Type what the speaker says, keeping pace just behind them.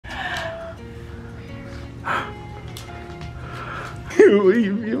Will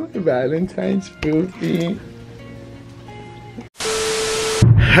you be my Valentine's Poopy?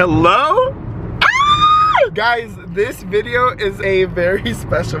 Hello? Guys, this video is a very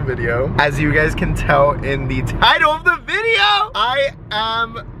special video. As you guys can tell in the title of the video, I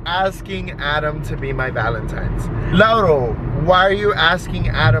am asking Adam to be my Valentine's. Lauro, why are you asking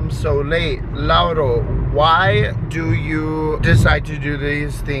Adam so late? Lauro, why do you decide to do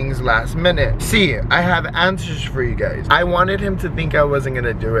these things last minute? See, I have answers for you guys. I wanted him to think I wasn't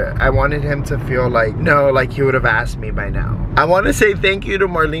gonna do it. I wanted him to feel like, no, like he would have asked me by now. I want to say thank you to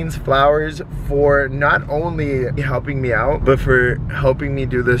Marlene's Flowers for not only helping me out, but for helping me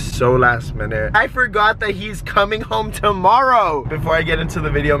do this so last minute. I forgot that he's coming home tomorrow. Before I get into the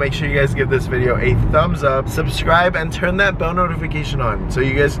video, make sure you guys give this video a thumbs up, subscribe, and turn that bell notification on so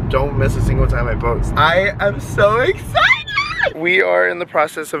you guys don't miss a single time I post. I am so excited! We are in the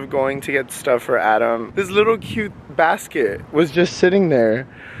process of going to get stuff for Adam. This little cute basket was just sitting there.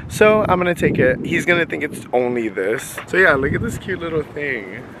 So I'm gonna take it. He's gonna think it's only this. So yeah, look at this cute little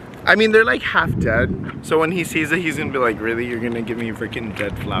thing. I mean, they're like half dead. So when he sees it, he's gonna be like, really? You're gonna give me freaking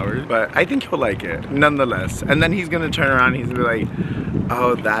dead flowers? But I think he'll like it, nonetheless. And then he's gonna turn around and he's gonna be like,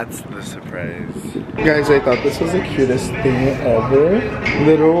 oh, that's the surprise. Guys, I thought this was the cutest thing ever.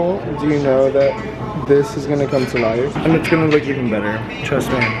 Little do you know that this is gonna come to life and it's gonna look even better.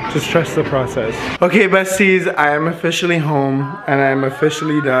 Trust me, just trust the process. Okay, besties, I am officially home and I'm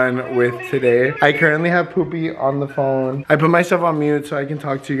officially done with today. I currently have Poopy on the phone. I put myself on mute so I can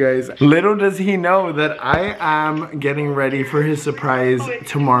talk to you guys. Little does he know that I am getting ready for his surprise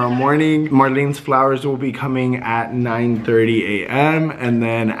tomorrow morning. Marlene's Flowers will be coming at 9:30 a.m. and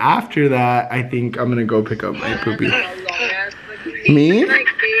then after that, I think I'm gonna go pick up my Poopy. Me?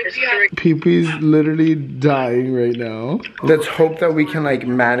 Pee-pee's literally dying right now. Let's hope that we can like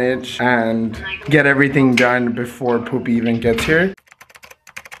manage and get everything done before Poopy even gets here.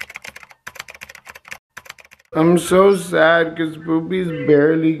 I'm so sad because Poopy's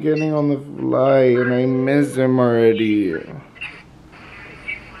barely getting on the fly and I miss him already.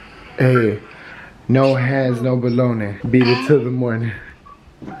 Hey, no hands, no baloney. Beat it till the morning.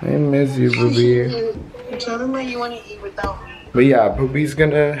 I miss you, Poopy. Tell them that you want to eat without me. But yeah, Poopy's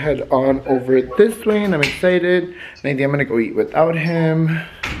gonna head on over this way and I'm excited. And I think I'm gonna go eat without him.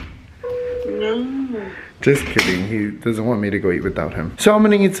 No. Just kidding, he doesn't want me to go eat without him. So I'm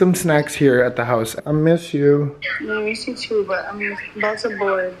gonna eat some snacks here at the house. I miss you. Yeah, I miss you too, but I'm about to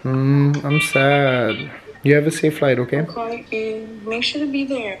board. I'm sad. You have a safe flight, okay? Okay, make sure to be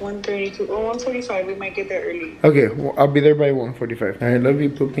there 1:32 or 1:45. We might get there early. Okay, well, I'll be there by 1:45. Alright, love you,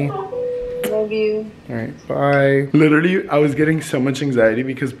 Poopy. Love you. Alright, bye. Literally, I was getting so much anxiety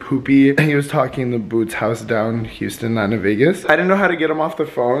because Poopy, he was talking the Boots house down Houston, not in Vegas. I didn't know how to get him off the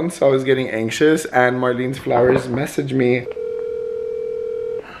phone, so I was getting anxious and Marlene's Flowers messaged me.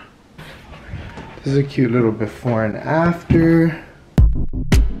 This is a cute little before and after.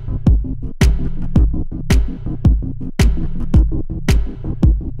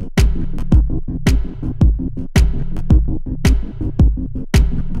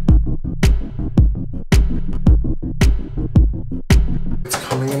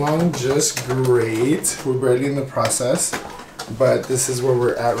 Just great. We're barely in the process, but this is where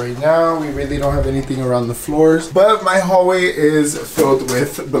we're at right now. We really don't have anything around the floors, but my hallway is filled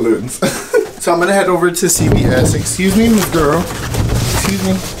with balloons. So I'm gonna head over to CVS. Excuse me, Miss Girl. Excuse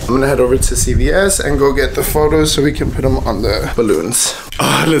me. I'm gonna head over to CVS and go get the photos so we can put them on the balloons.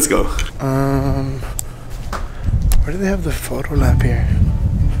 Oh, let's go. Where do they have the photo lab here?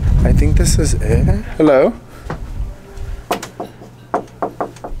 I think this is it. Hello?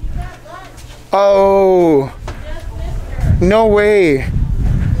 Oh, no way.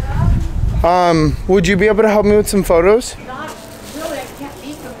 Would you be able to help me with some photos? Not really, I can't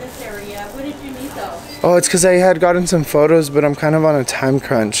leave from this area. What did you need though? Oh, it's because I had gotten some photos, but I'm kind of on a time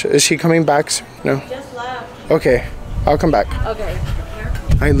crunch. Is she coming back soon? No? Just left. Okay, I'll come back. Okay.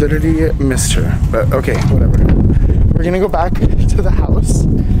 I literally missed her, but okay, whatever. We're gonna go back to the house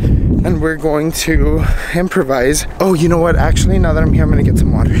and we're going to improvise. Oh, you know what? Actually, now that I'm here, I'm gonna get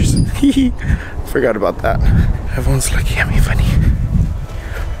some waters. Forgot about that. Everyone's looking at me funny.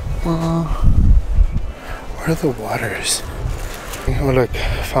 Where are the waters? Oh look,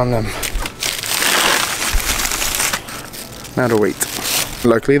 found them. Now to wait.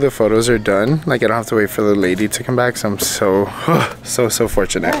 Luckily the photos are done. Like I don't have to wait for the lady to come back, so I'm so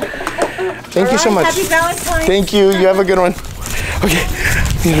fortunate. Thank you so much. Happy Valentine's. Thank you. You have a good one. Okay,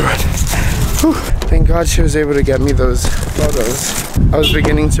 need to run. Whew. Thank God she was able to get me those photos. I was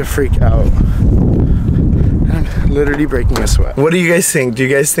beginning to freak out. And literally breaking a sweat. What do you guys think? Do you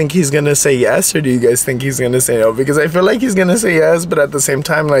guys think he's gonna say yes, or do you guys think he's gonna say no? Because I feel like he's gonna say yes, but at the same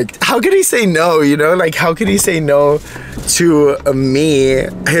time, like, how could he say no, you know? Like, how could he say no to me,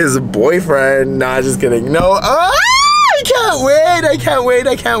 his boyfriend? Nah, just kidding. No. I can't wait. I can't wait.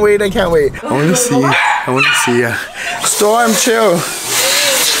 I can't wait. I can't wait. I wanna see. I wanna see ya. Storm, chill.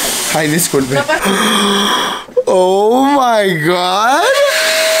 Hi, disculpe. Oh my God.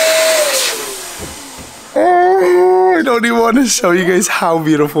 Oh, I don't even want to show you guys how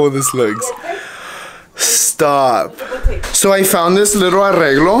beautiful this looks. Stop. So I found this little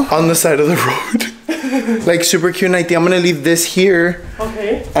arreglo on the side of the road. Like super cute, and I think I'm gonna leave this here.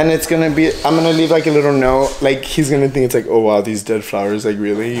 Okay. And it's gonna be, I'm gonna leave like a little note. Like he's gonna think it's like, oh wow, these dead flowers, like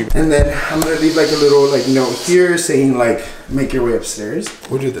really? And then I'm gonna leave like a little like note here saying like, make your way upstairs.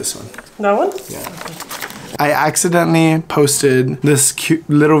 We'll do this one. That one? Yeah. I accidentally posted this cute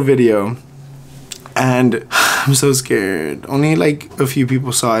little video. And I'm so scared. Only like a few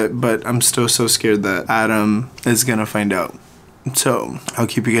people saw it, but I'm still so scared that Adam is gonna find out. So I'll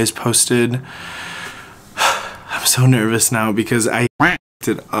keep you guys posted. I'm so nervous now because I f***ed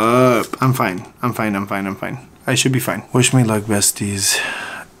it up. I'm fine. I'm fine. I'm fine. I'm fine. I should be fine. Wish me luck, besties.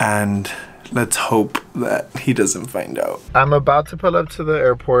 And let's hope that he doesn't find out. I'm about to pull up to the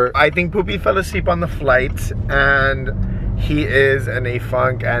airport. I think Poopy fell asleep on the flight and he is in a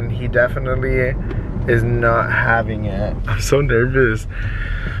funk and he definitely is not having it. I'm so nervous.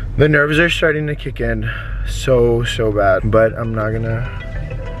 The nerves are starting to kick in so bad, but I'm not gonna.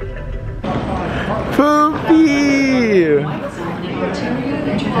 Poopy! You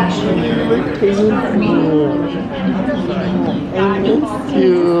look painful. I miss you.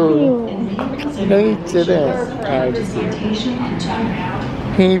 No, you didn't.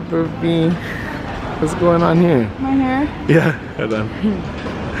 Hey, Poopy. What's going on here? My hair? Yeah, hold on.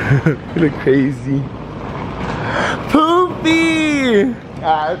 You look crazy. Poopy!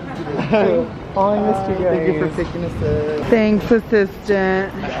 Oh, I missed you guys. Thank you for picking us up. Thanks,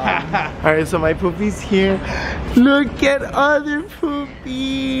 assistant. Alright, so my Poopy's here. Look at other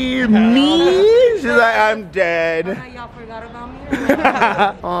Poopy. Me? She's like, I'm dead. Y'all forgot about me?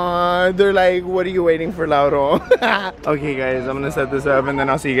 Aw, they're like, what are you waiting for, Lauro? Okay, guys, I'm gonna set this up and then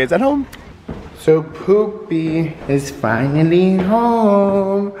I'll see you guys at home. So Poopy is finally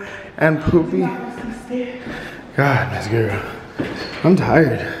home. And Poopy, God, Miss Girl, I'm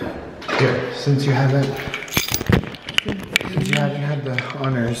tired. Here, since you haven't had the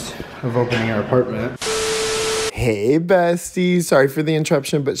honors of opening our apartment. Hey besties, sorry for the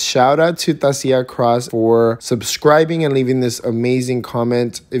interruption, but shout out to Tasia Cross for subscribing and leaving this amazing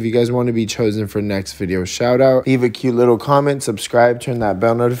comment. If you guys want to be chosen for next video shout out, leave a cute little comment, subscribe, turn that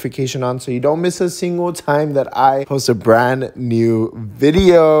bell notification on so you don't miss a single time that I post a brand new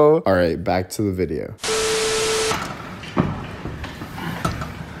video. All right, back to the video.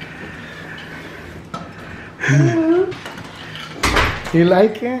 You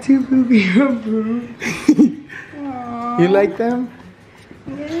like it? Too poopy, boo. You like them?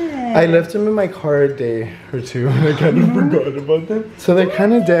 Yeah. I left them in my car a day or two and I kind of forgot about them. So they're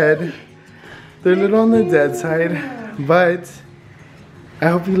kind of dead. They're a little on the dead side, but I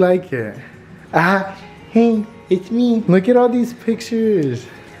hope you like it. Hey, it's me. Look at all these pictures.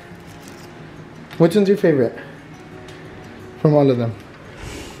 Which one's your favorite? From all of them.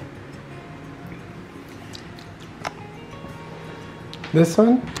 This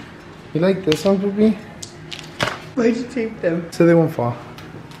one? You like this one, Poopy? Why'd you tape them? So they won't fall.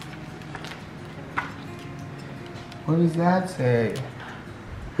 What does that say?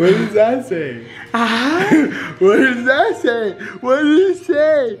 What does that say? What does that say? What does it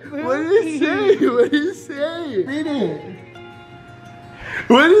say? What does it say? What does it say? Read it.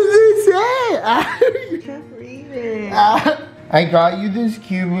 What does it say? You can't read it. I got you this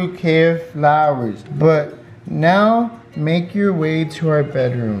cute bouquet of flowers, but now make your way to our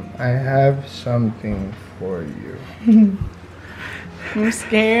bedroom. I have something for you. I'm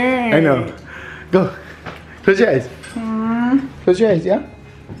scared. I know. Go. Close your eyes. Close your eyes, yeah?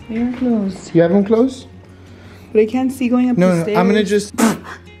 You're closed. You have them closed? But I can't see going up the stairs. No, I'm gonna just go.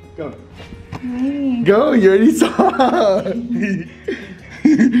 Hey. Go, you already saw.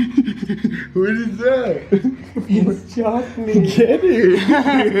 What is that? It's chocolate. Get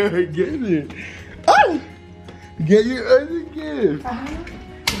it. Get it. Oh! Get your other gift.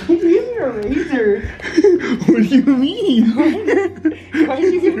 You gave me a razor. What do you mean? Why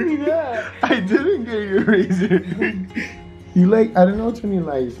did you give me that? I didn't get you a razor. You like, I don't know which one you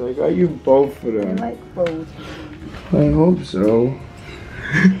like, so I got you both of them. I like both. I hope so.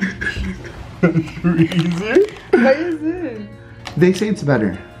 Razor? What is it? They say it's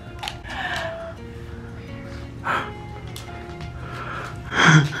better.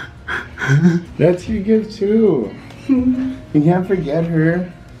 That's your gift too. You can't forget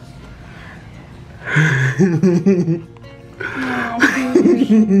her.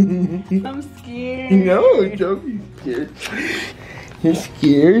 I'm scared. No, don't be scared. You're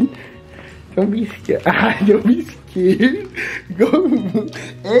scared? Don't be scared. Don't be scared. Go.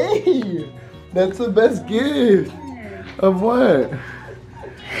 Hey, that's the best gift. Of what?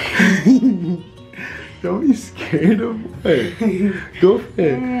 Don't be scared of what? Go for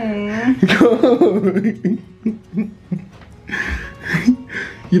it. Go.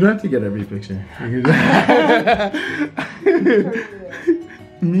 You don't have to get every picture.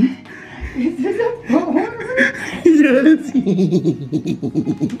 Me? Is this a phone? Yes.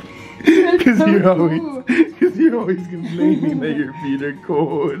 Because you're always complaining that your feet are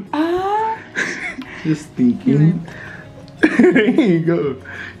cold. Just thinking. There you go.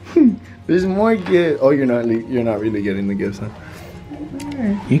 There's more gifts. Oh, you're not really getting the gifts, huh?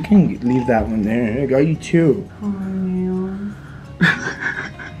 You can leave that one there. I got you two. Oh, man.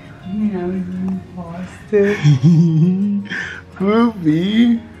 I was imposter.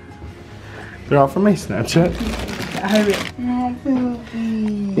 Poopy. They're all from my Snapchat. Oh,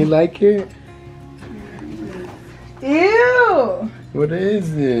 Poopy. You like it? Ew! What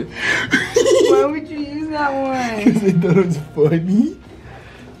is it? Why would you use that one? Because I thought it was funny.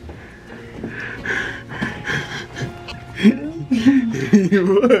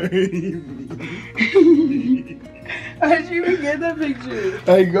 How did you even get that picture?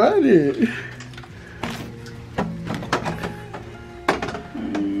 I got it.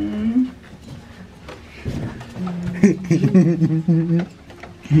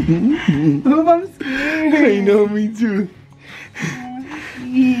 Poop, I'm scared. I know, me too.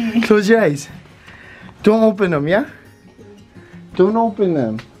 Close your eyes. Don't open them, yeah? Don't open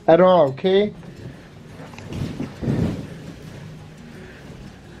them at all, okay?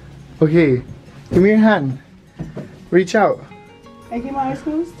 Okay, give me your hand. Reach out. I keep my eyes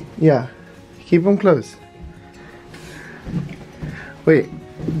closed? Yeah, keep them closed. Wait,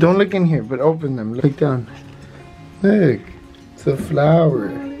 don't look in here, but open them. Look down. Look, it's a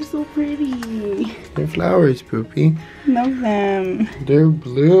flower. Oh, they're so pretty. They're flowers, Poopy. Love them. They're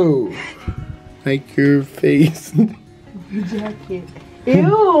blue. Like your face. Your jacket.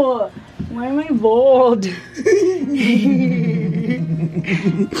 Ew! Why am I bald?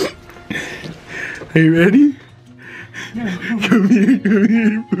 Are you ready? Come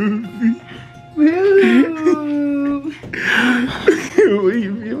here, Poopy. Boo! Will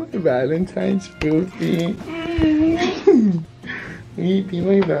you be my Valentine's, Poopy? Will you be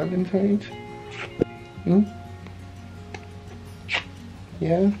my Valentine's? Hmm?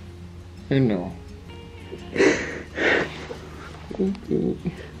 Yeah? Or no? Poopy.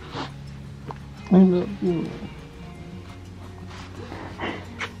 I love you.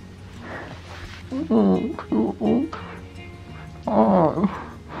 Oh, cool. Oh.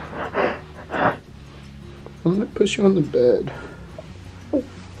 I'm gonna push you on the bed. Will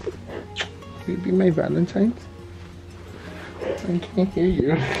you be my Valentine's? I can't hear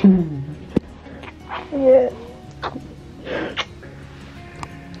you. Yeah.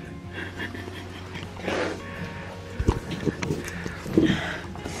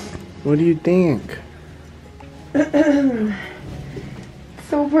 What do you think?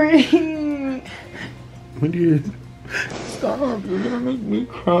 So pretty. What do you... Stop, you're gonna make me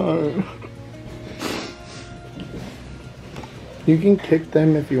cry. You can kick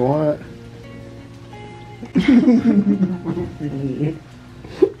them if you want.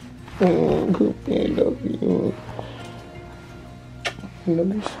 Oh, Poopy, I love you. I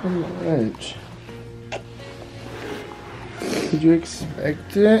love you so much. Did you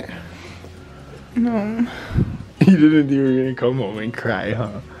expect it? No. You didn't think you were gonna come home and cry,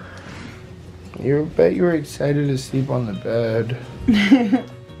 huh? I bet you were excited to sleep on the bed.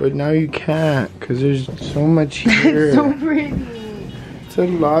 But now you can't, because there's so much here. It's so pretty. It's a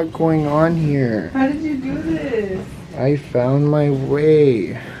lot going on here. How did you do this? I found my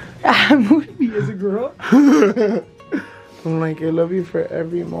way. I'm moving as a girl. I'm like, I love you for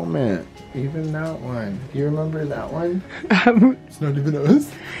every moment. Even that one. Do you remember that one? It's not even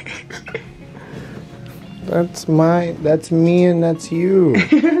us. That's me and that's you.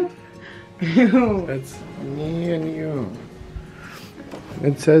 Ew. That's me and you.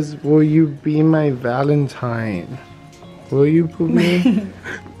 It says, will you be my Valentine? Will you, Poopy?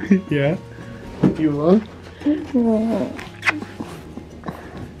 Yeah? You will? Poopy.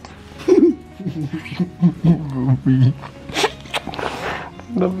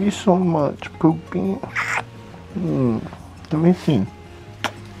 Love you so much, Poopy. Let me see.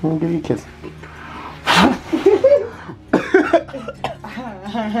 Let me give you a kiss.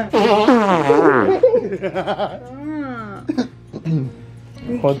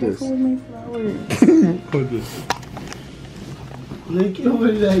 Hold this. Hold this. Look at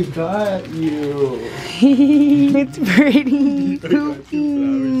what I got you. It's pretty. I got you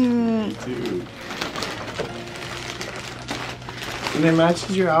flowers too. And it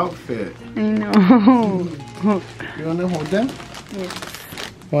matches your outfit. I know. You wanna hold them? Yes.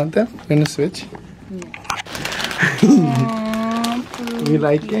 Want them? You wanna switch? You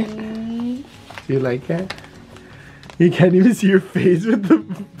like it? Do you like it? You can't even see your face with the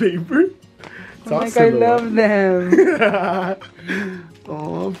paper. It's Like I love them.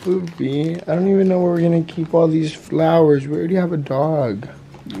 Oh, Poopy. I don't even know where we're gonna keep all these flowers. We already have a dog.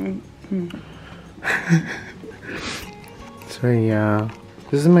 So yeah,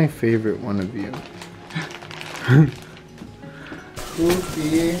 this is my favorite one of you.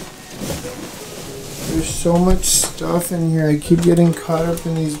 Poopy. There's so much stuff in here. I keep getting caught up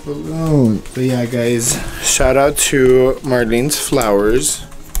in these balloons. But yeah, guys, shout out to Marlene's Flowers.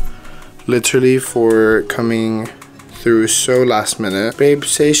 Literally for coming through so last minute. Babe,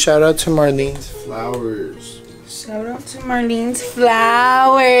 say shout out to Marlene's Flowers. Shout out to Marlene's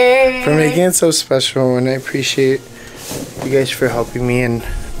Flowers. For making it so special, and I appreciate you guys for helping me and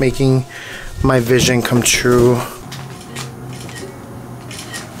making my vision come true.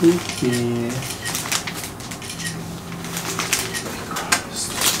 Okay.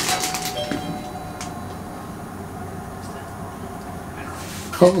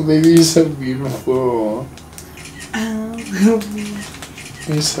 Oh, baby, you're so beautiful.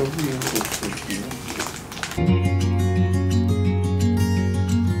 You're so beautiful.